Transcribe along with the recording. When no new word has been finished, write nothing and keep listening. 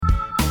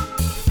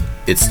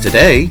It's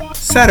today,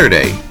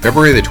 Saturday,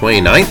 February the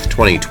 29th,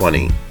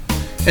 2020.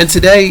 And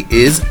today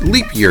is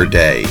Leap Year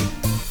Day.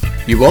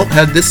 You won't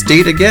have this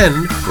date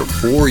again for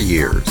 4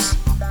 years.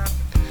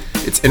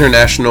 It's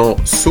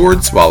International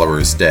Sword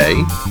Swallowers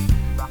Day,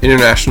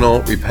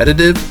 International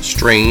Repetitive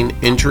Strain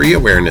Injury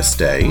Awareness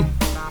Day,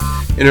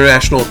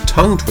 International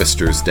Tongue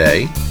Twisters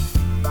Day,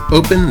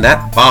 Open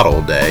That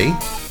Bottle Day,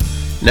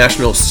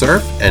 National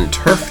Surf and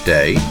Turf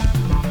Day,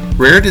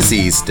 Rare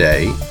Disease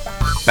Day,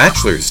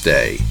 Bachelor's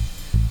Day,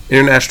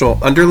 International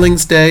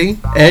Underlings Day,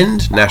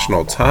 and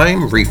National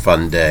Time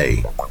Refund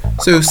Day.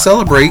 So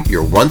celebrate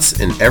your once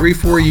in every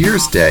 4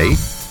 years day,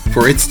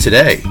 for it's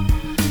today,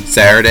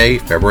 Saturday,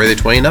 February the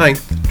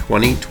 29th,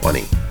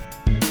 2020.